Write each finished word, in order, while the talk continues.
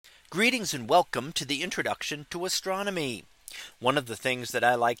Greetings and welcome to the introduction to astronomy. One of the things that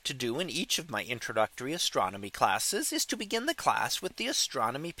I like to do in each of my introductory astronomy classes is to begin the class with the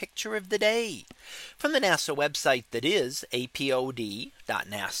astronomy picture of the day from the NASA website, that is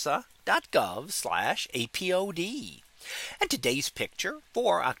apod.nasa.gov/apod. And today's picture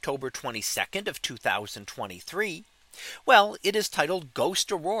for October 22nd of 2023. Well, it is titled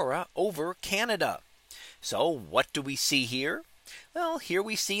Ghost Aurora over Canada. So what do we see here? Well, here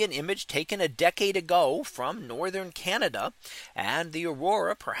we see an image taken a decade ago from northern Canada, and the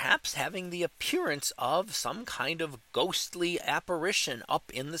aurora perhaps having the appearance of some kind of ghostly apparition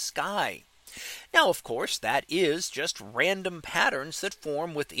up in the sky. Now, of course, that is just random patterns that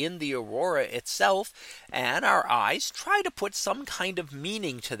form within the aurora itself, and our eyes try to put some kind of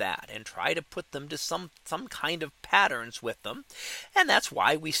meaning to that and try to put them to some kind of patterns with them. And that's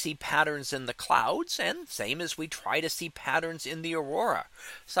why we see patterns in the clouds, and same as we try to see patterns in the aurora.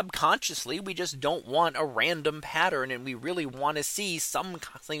 Subconsciously, we just don't want a random pattern, and we really want to see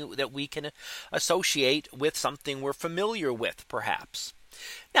something that we can associate with something we're familiar with, perhaps.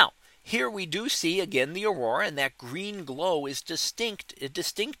 Here we do see again the aurora, and that green glow is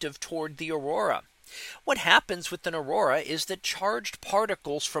distinctive toward the aurora. What happens with an aurora is that charged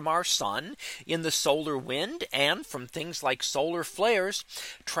particles from our sun in the solar wind and from things like solar flares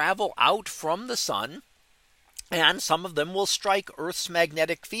travel out from the sun, and some of them will strike Earth's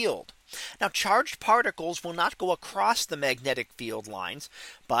magnetic field. Now, charged particles will not go across the magnetic field lines,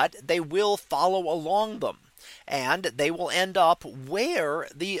 but they will follow along them. And they will end up where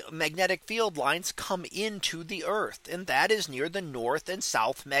the magnetic field lines come into the Earth, and that is near the north and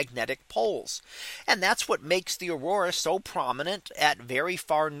south magnetic poles. And that's what makes the aurora so prominent at very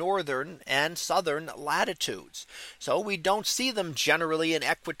far northern and southern latitudes. So we don't see them generally in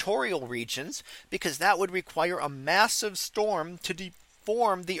equatorial regions, because that would require a massive storm to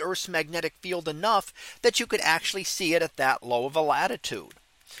deform the Earth's magnetic field enough that you could actually see it at that low of a latitude.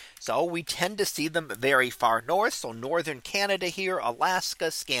 So we tend to see them very far north. So northern Canada here, Alaska,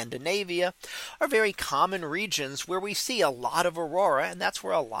 Scandinavia are very common regions where we see a lot of aurora. And that's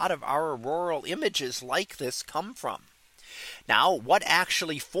where a lot of our auroral images like this come from. Now, what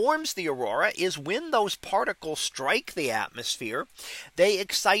actually forms the aurora is when those particles strike the atmosphere, they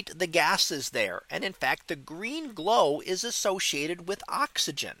excite the gases there. And in fact, the green glow is associated with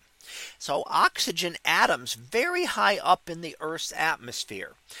oxygen. So oxygen atoms very high up in the Earth's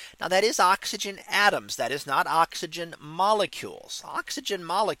atmosphere. Now, that is oxygen atoms. That is not oxygen molecules. Oxygen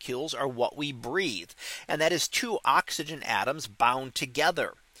molecules are what we breathe. And that is two oxygen atoms bound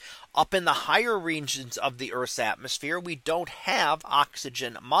together. Up in the higher regions of the Earth's atmosphere, we don't have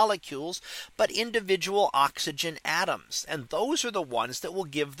oxygen molecules, but individual oxygen atoms. And those are the ones that will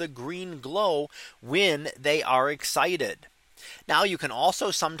give the green glow when they are excited. Now, you can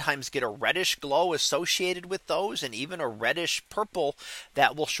also sometimes get a reddish glow associated with those, and even a reddish purple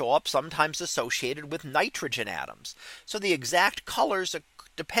that will show up sometimes associated with nitrogen atoms. So the exact colors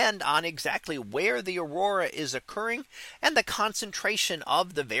depend on exactly where the aurora is occurring and the concentration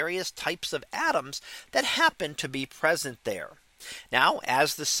of the various types of atoms that happen to be present there. Now,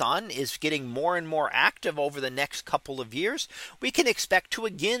 as the sun is getting more and more active over the next couple of years, we can expect to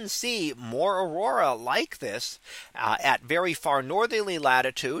again see more aurora like this at very far northerly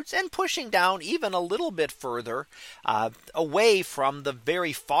latitudes, and pushing down even a little bit further away from the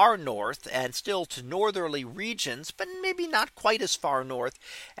very far north and still to northerly regions, but maybe not quite as far north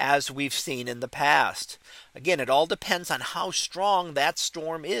as we've seen in the past. Again, it all depends on how strong that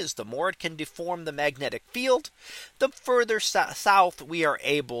storm is. The more it can deform the magnetic field, the further south we are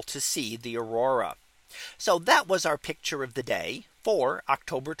able to see the aurora. So that was our picture of the day for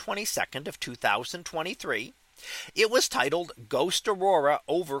October 22nd of 2023. It was titled Ghost Aurora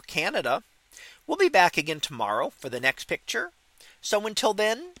over Canada. We'll be back again tomorrow for the next picture. So until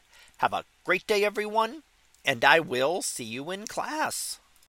then, have a great day, everyone, and I will see you in class.